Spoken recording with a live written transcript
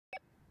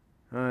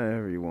Hi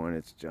everyone,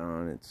 it's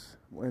John. It's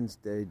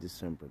Wednesday,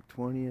 December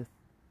 20th,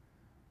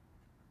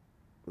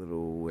 a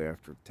little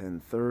after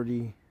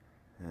 10:30,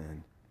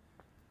 and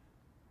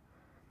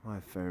my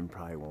phone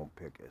probably won't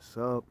pick us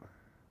up,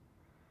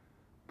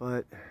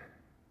 but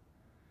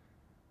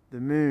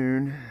the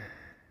moon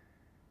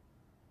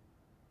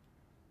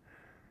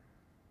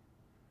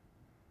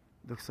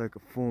looks like a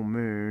full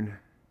moon,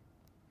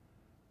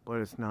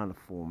 but it's not a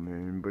full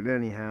moon. But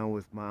anyhow,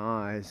 with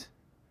my eyes,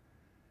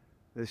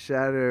 the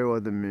shadow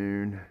of the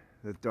moon,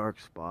 the dark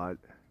spot,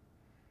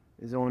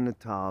 is on the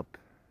top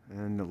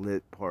and the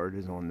lit part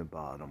is on the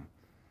bottom.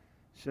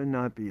 Should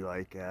not be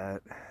like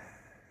that.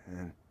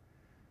 And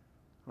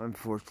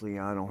unfortunately,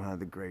 I don't have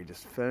the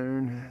greatest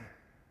phone.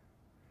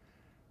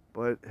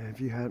 But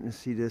if you happen to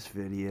see this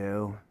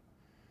video,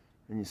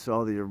 and you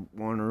saw the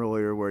one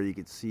earlier where you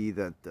could see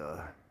that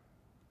the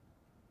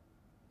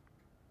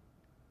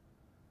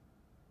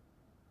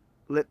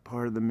lit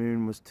part of the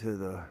moon was to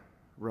the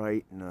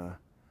right and the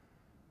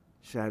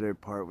shadow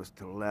part was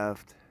to the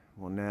left.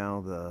 Well, now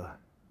the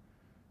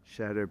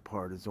shadow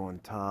part is on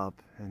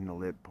top and the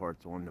lit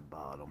part's on the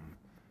bottom.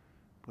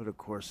 But of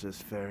course, this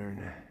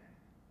phone,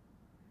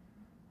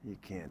 you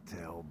can't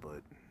tell,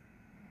 but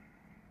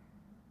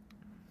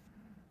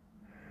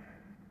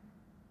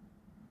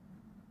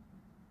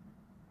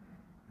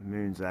the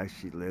moon's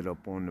actually lit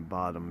up on the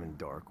bottom and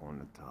dark on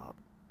the top.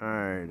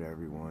 Alright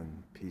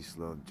everyone, peace,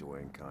 love, joy,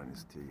 and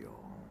kindness to you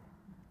all.